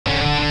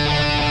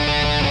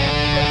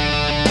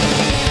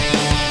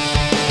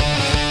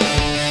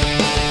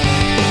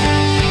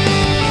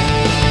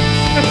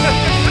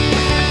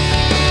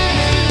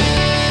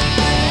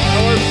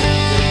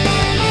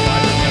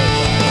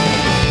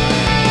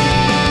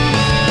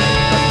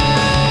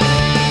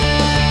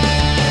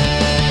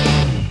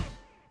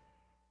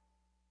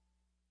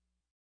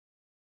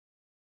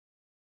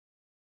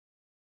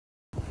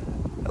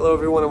Hello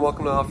everyone and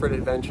welcome to Off-Road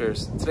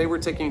Adventures. Today we're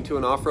taking you to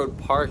an off-road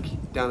park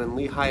down in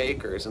Lehigh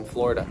Acres in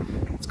Florida.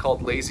 It's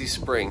called Lazy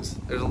Springs.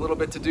 There's a little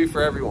bit to do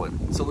for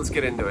everyone, so let's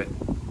get into it.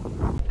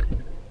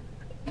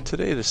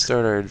 Today, to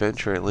start our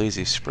adventure at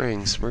Lazy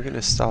Springs, we're going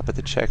to stop at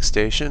the check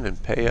station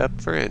and pay up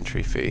for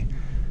entry fee.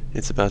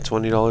 It's about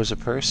 $20 a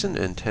person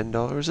and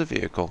 $10 a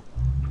vehicle.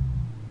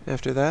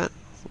 After that,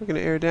 we're going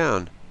to air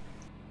down.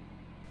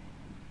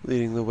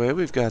 Leading the way,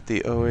 we've got the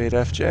 08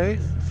 FJ,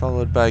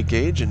 followed by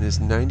Gage and his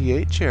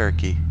 98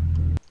 Cherokee.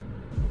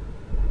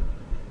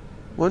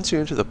 Once you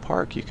enter the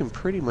park, you can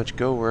pretty much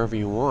go wherever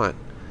you want.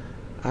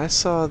 I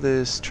saw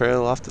this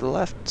trail off to the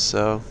left,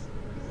 so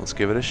let's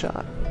give it a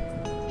shot.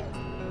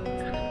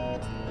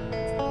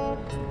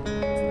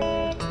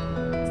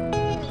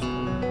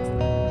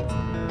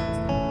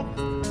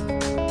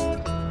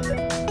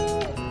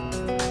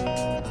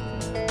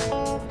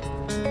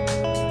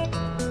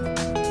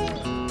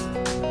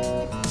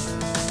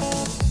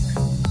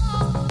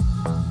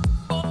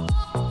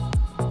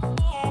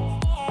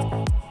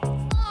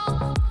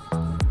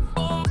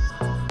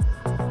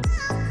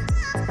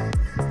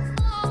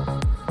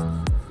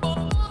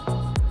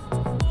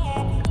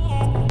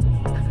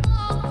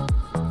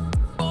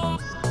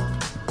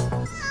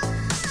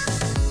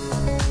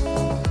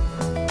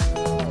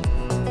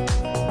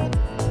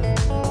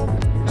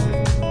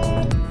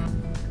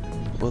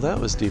 Well, that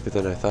was deeper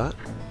than I thought.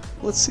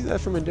 Let's see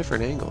that from a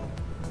different angle.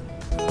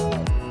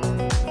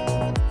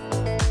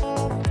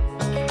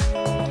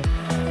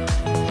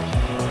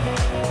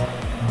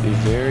 Be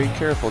very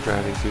careful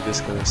driving through this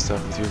kind of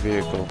stuff with your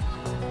vehicle.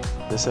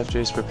 This FJ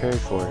is prepared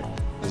for it.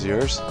 Is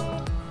yours?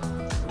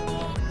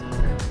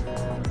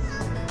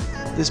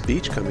 This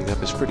beach coming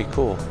up is pretty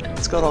cool.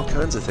 It's got all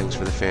kinds of things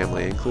for the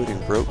family,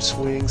 including rope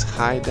swings,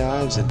 high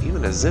dives, and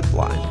even a zip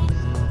line.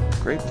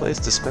 Great place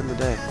to spend the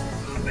day.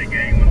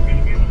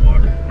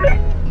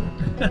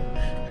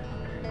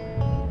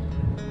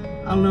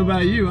 I don't know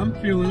about you, I'm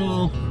feeling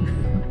all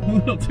a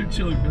little too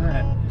chilly for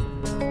that.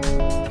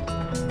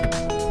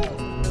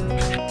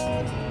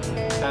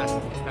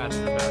 Faster.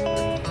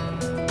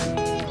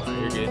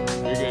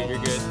 Right, you're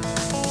good.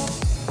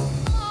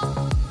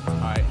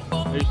 Alright,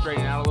 maybe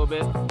straighten out a little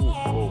bit.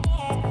 Ooh.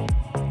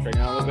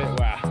 Straighten out a little bit,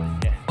 wow.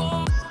 Yeah.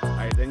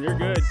 Alright, then you're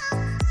good.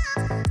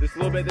 Just a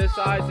little bit this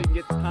side so you can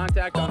get some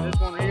contact on this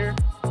one right here.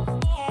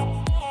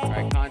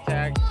 Alright,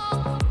 contact.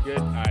 Good.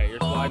 Alright, you're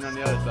sliding on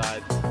the other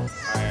side.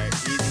 Alright,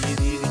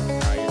 easy.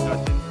 Alright, you're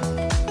touching.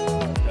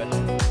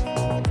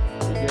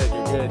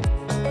 You're good.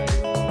 Alright,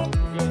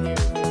 you're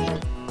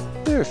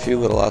good. There are a few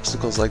little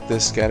obstacles like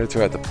this scattered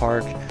throughout the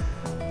park.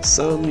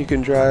 Some you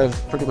can drive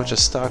pretty much a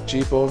stock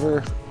Jeep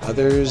over.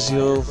 Others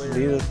you'll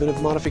need a bit of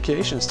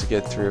modifications to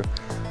get through.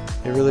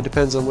 It really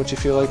depends on what you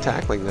feel like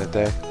tackling that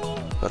day.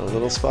 But a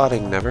little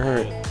spotting never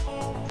hurt.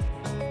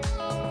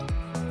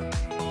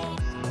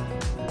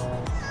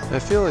 I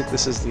feel like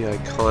this is the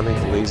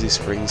iconic Lazy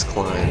Springs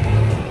climb.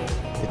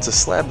 It's a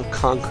slab of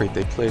concrete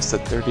they placed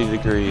at 30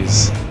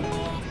 degrees.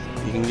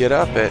 You can get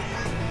up it,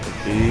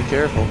 but be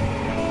careful.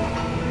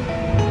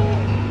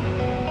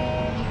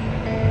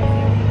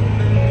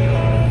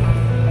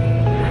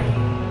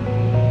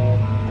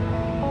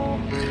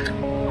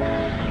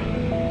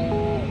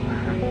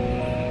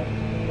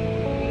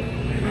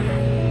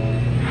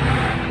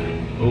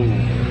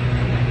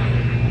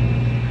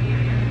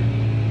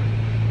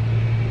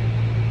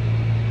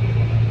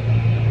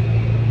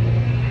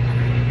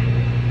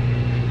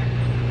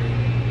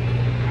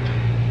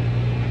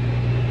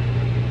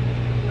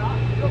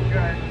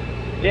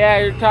 Yeah,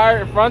 your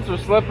tire fronts were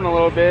slipping a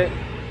little bit.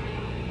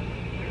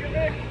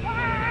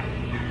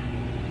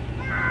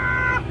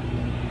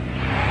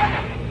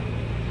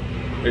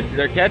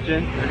 They're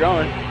catching. They're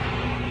going.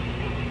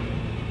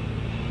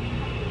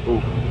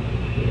 Ooh.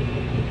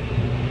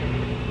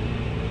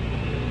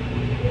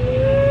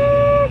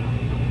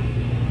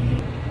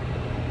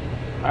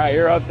 Alright,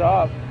 you're up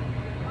top.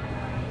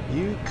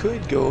 You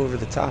could go over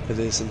the top of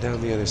this and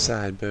down the other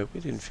side, but we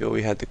didn't feel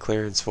we had the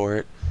clearance for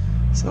it,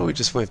 so we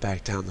just went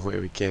back down the way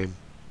we came.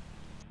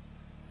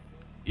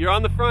 You're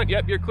on the front,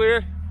 yep, you're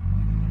clear.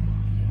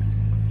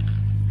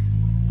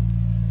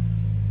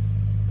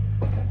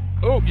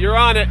 Oh, you're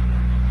on it.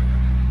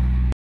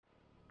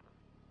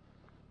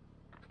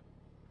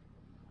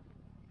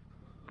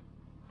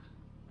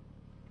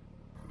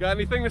 Got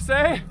anything to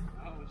say?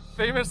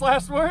 Famous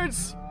last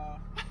words?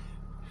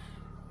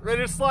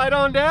 Ready to slide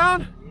on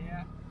down?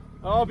 Yeah.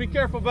 Oh, be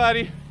careful,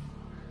 buddy.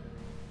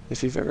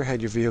 If you've ever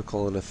had your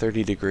vehicle on a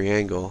 30-degree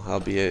angle,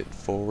 albeit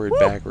forward,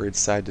 backward,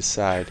 side to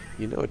side,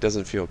 you know it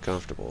doesn't feel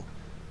comfortable.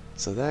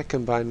 So that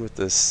combined with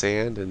the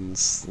sand and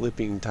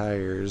slipping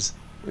tires,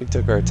 we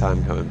took our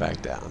time coming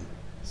back down.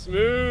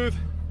 Smooth.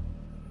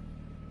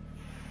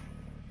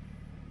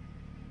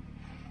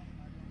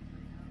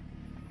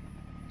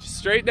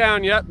 Straight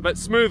down, yep, but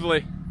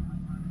smoothly.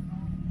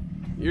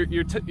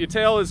 Your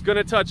tail is going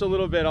to touch a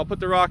little bit. I'll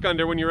put the rock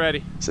under when you're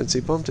ready. Since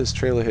he bumped his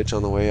trailer hitch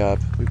on the way up,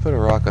 we put a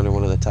rock under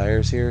one of the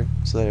tires here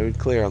so that it would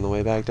clear on the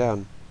way back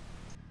down.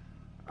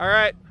 All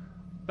right,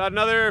 about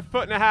another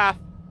 1.5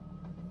 feet.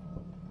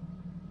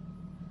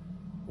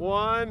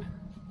 1,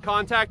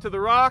 contact to the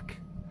rock.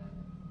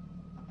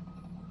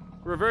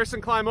 Reverse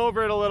and climb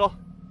over it a little.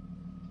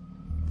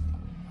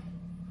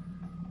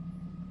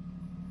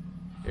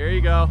 Here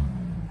you go.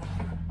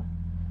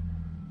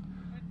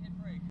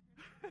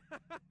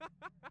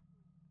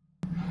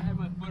 I had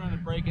my foot on the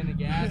brake and the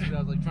gas, but I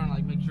was like trying to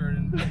like make sure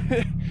it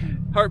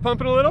didn't. Heart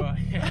pumping a little?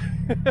 Yeah.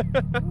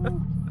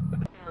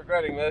 I'm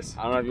regretting this.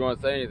 I don't know if you want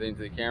to say anything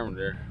to the camera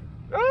there.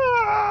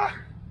 Ah!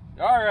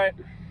 All right.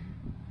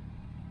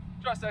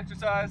 Trust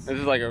exercise. This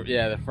is like a,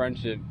 yeah, the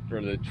friendship or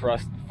the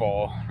trust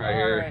fall right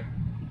here. Right.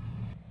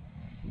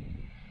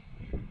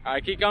 All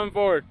right, keep coming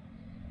forward.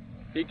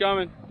 Keep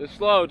coming. Just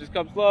slow. Just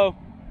come slow. All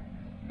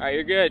right,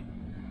 you're good.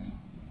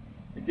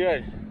 You're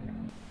good.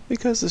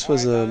 Because this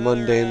was a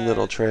mundane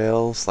little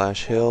trail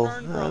slash hill,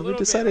 we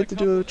decided to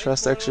do a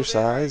trust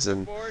exercise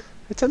and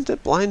attempt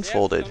it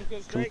blindfolded,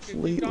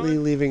 completely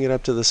leaving it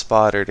up to the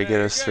spotter to get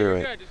us through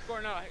it.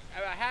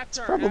 It's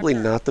probably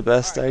not the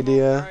best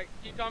idea,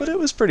 but it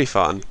was pretty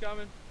fun.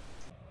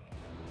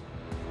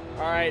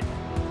 Alright,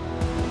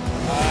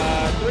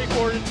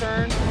 3/4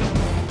 turn,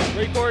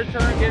 3/4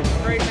 turn, get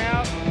straightened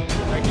out.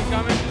 Alright, keep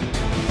coming.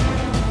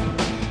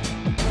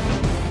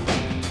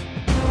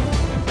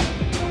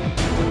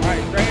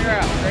 Alright, straighten her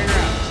out, straighten her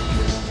out.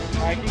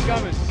 Alright, keep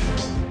coming.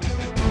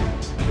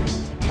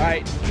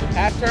 Alright,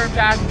 half turn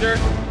passenger.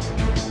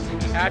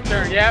 Half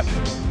turn, yep.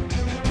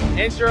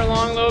 Inch her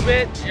along a little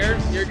bit. You're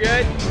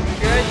good,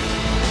 good,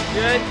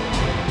 good.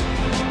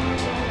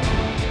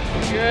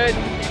 Good,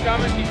 keep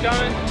coming, keep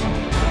coming.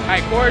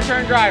 Alright, 1/4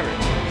 turn driver.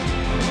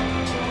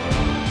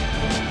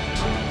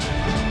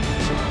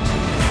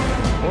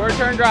 1/4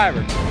 turn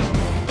driver.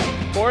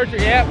 1/4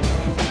 turn, yep.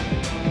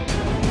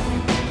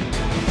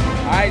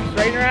 Alright,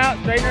 straighten her out,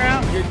 straighten her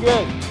out. You're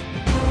good.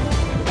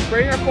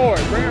 Bring her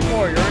forward,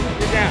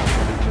 you're down.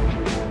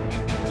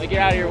 Let me get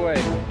out of your way.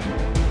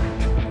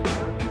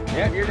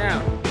 Yep, you're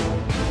down.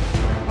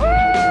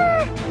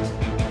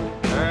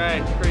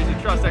 Alright, crazy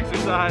trust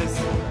exercise.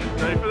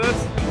 Ready for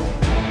this?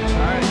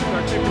 Alright,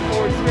 start shifting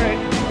forward straight.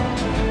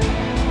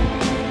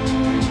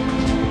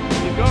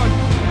 Keep going.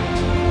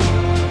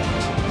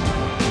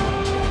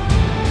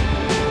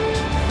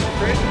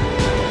 Straight.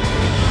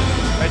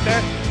 Right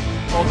there.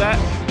 Hold that.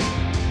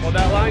 Hold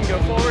that line, go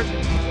forward.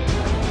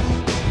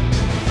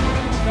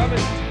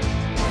 Coming.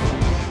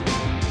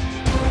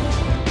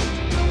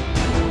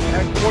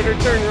 And 1/4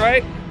 turn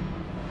right.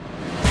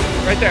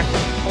 Right there.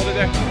 Hold it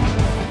there.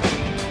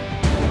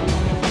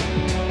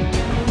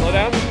 Slow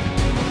down.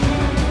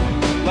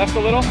 Left a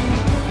little.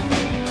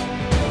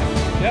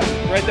 Yep,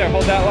 right there.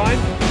 Hold that line.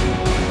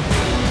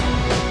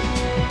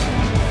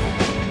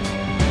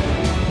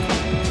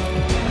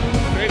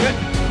 Straighten it.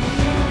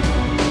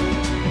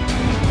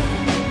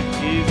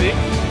 Easy.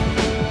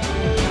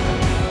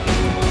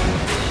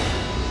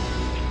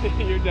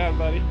 You're down,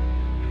 buddy.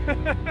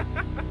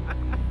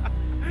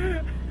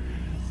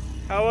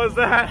 How was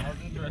that? That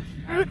was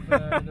interesting.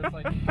 That's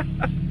like,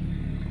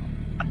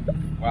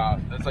 wow,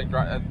 that's like,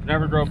 I've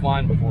never drove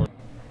blind before.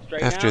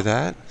 After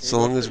that, so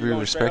long as we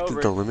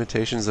respected the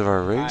limitations of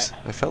our rigs,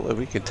 I felt like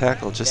we could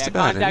tackle just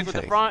about contact with the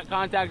anything. front,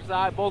 contact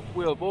side, both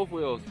wheels, both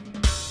wheels.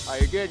 All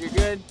right, you're good, you're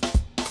good.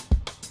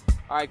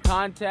 All right,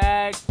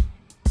 contact.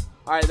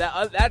 All right,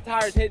 that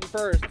tire's hitting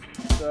first,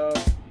 so.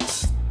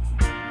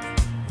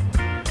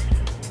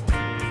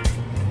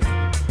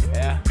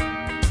 Yeah.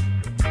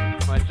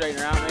 Want to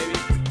straighten her out, maybe?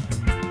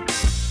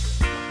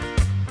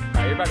 All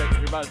right, you're about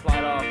to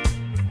slide off.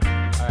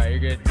 All right, you're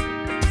good.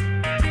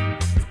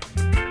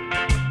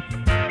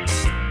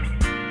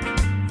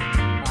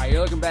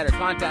 You're looking better.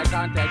 Contact.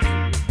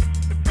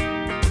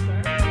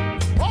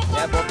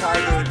 Yeah, both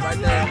tires are right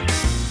there.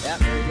 Yep,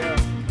 there you go.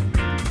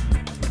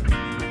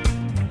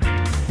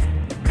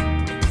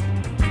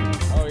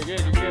 Oh, you're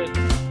good.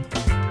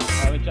 All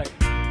right, let me check.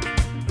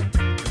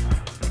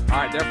 All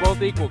right, they're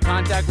both equal.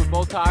 Contact with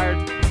both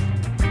tires.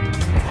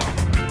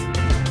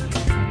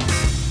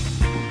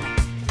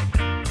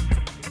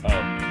 I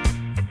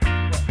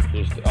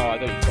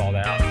thought you saw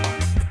that.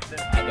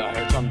 I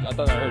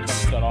thought I heard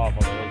something shut off on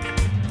the road.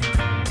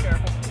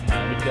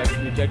 Let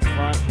me check the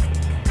front.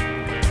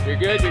 You're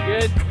good.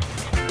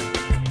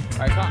 All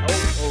right,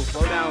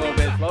 slow down a little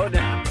bit. Slow it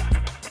down.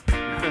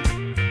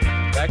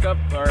 Back up,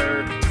 or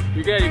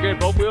you're good.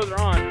 Both wheels are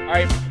on. All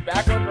right,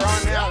 back ones are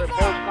on now. They're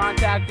both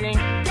contacting.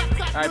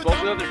 All right,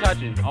 both wheels are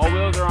touching. All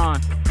wheels are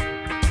on.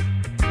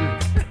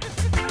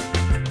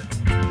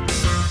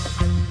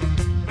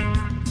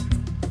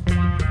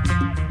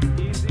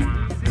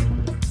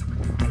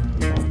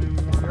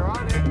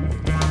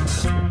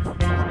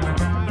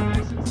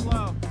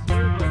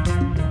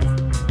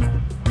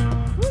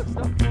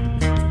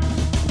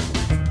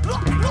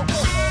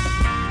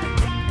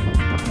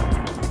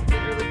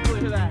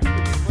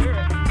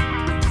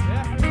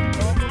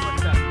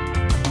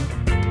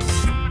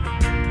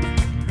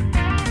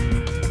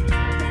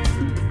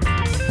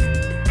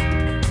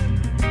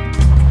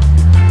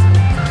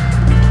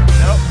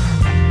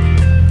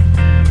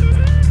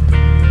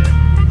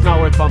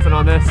 Bumping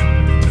on this.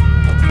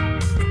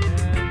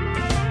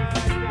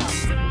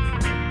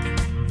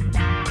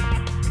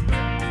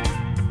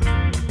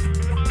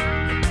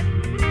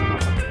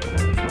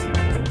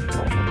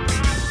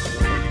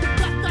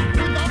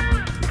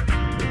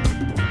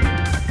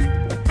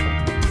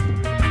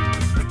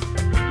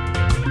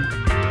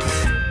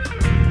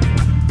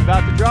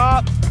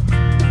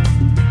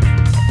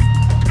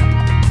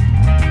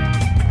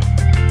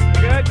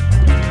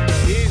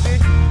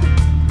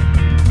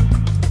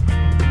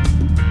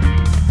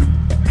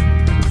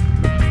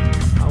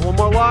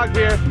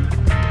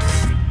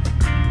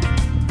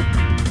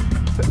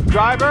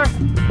 driver.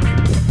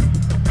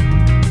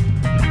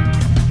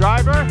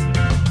 Driver.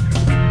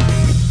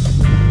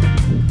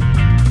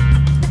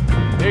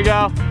 There you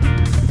go.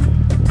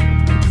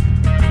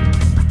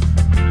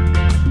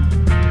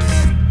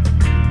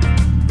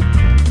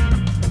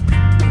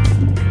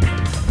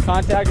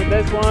 Contact with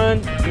this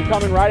one. You're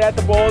coming right at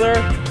the boulder.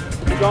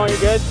 You're going, you're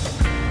good.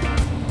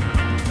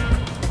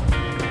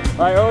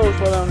 All right, oh,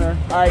 slow down there.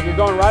 All right, you're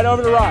going right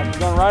over the rock.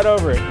 You're going right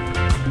over it.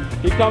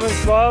 Keep coming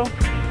slow.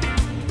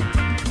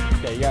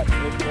 Okay, you got,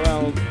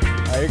 well, all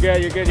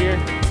right, you're good here.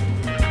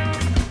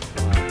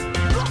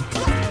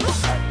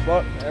 All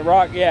right, slow,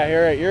 rock,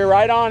 yeah, you're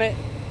right on it.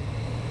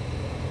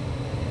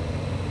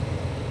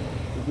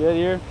 You good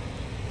here?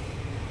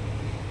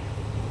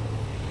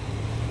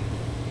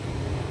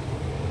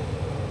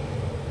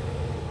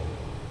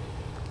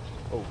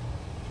 Oh.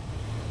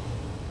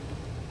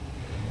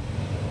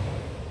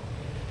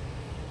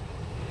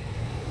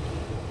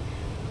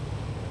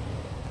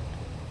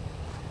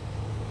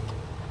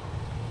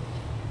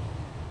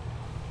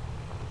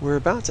 We're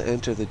about to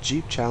enter the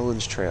Jeep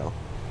Challenge Trail.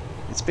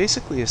 It's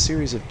basically a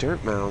series of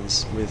dirt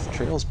mounds with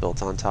trails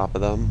built on top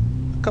of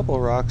them, a couple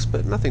of rocks,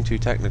 but nothing too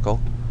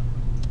technical.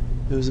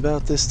 It was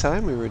about this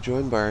time we were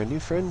joined by our new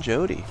friend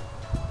Jody.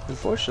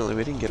 Unfortunately,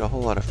 we didn't get a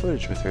whole lot of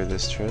footage with her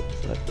this trip,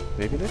 but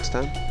maybe next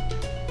time.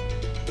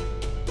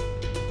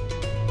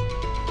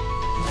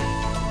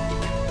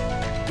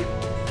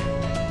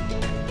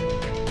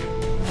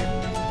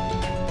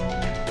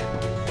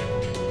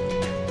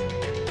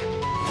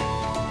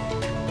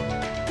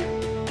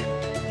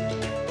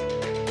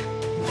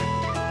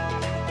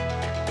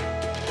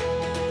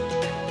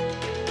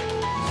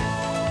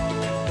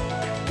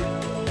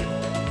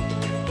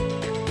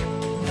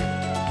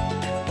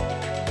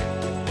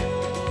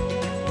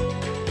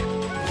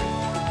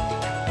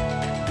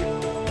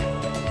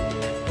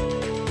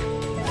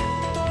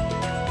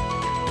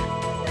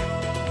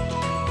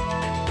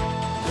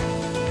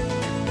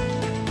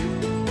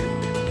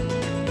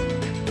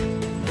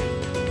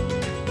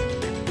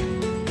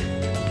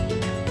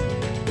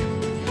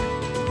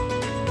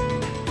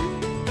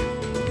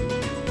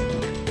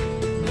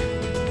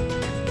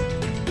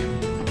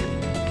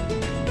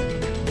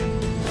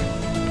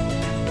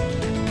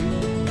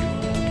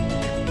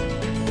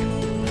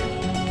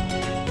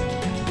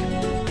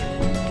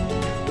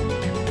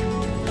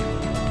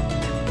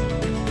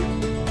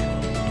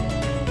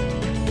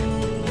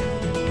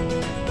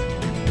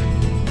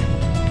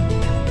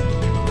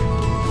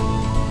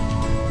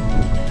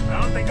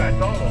 I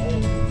saw the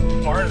whole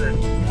part of this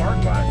park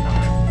last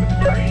time with the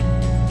train.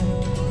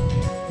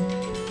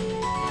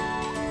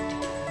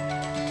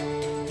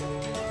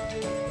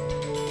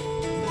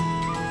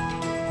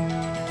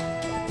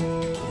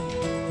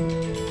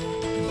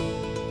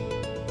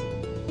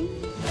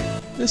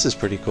 This is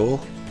pretty cool.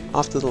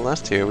 Off to the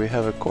left here we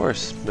have a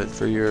course meant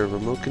for your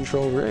remote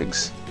control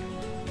rigs.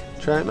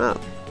 Try them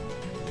out.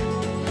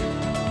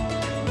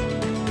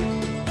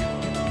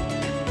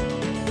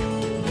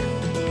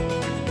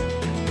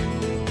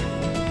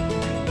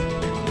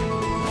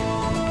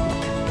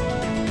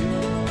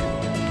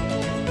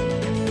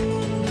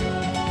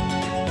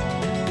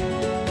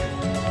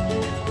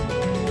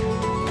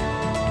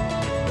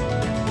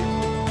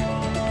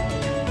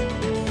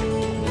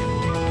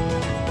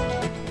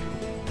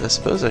 I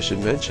suppose I should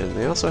mention,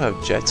 they also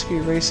have jet ski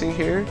racing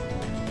here,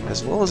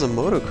 as well as a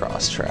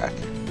motocross track.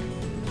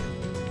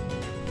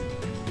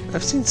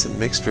 I've seen some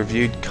mixed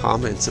reviewed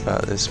comments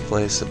about this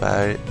place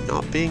about it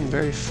not being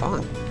very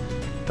fun,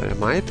 but in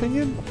my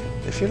opinion,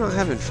 if you're not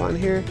having fun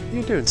here,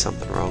 you're doing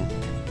something wrong.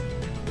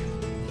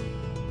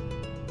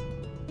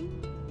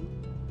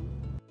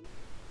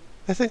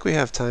 I think we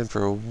have time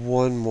for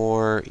one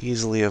more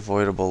easily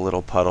avoidable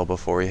little puddle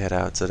before we head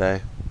out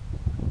today.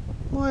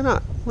 Why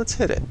not? Let's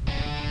hit it.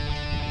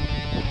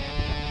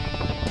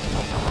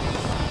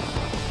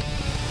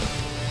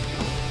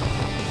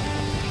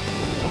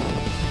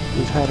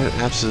 We've had an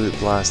absolute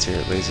blast here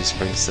at Lazy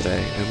Springs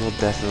today, and we'll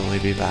definitely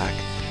be back.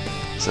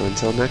 So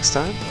until next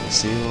time, we'll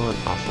see you on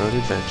Off-Road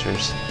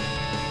Adventures.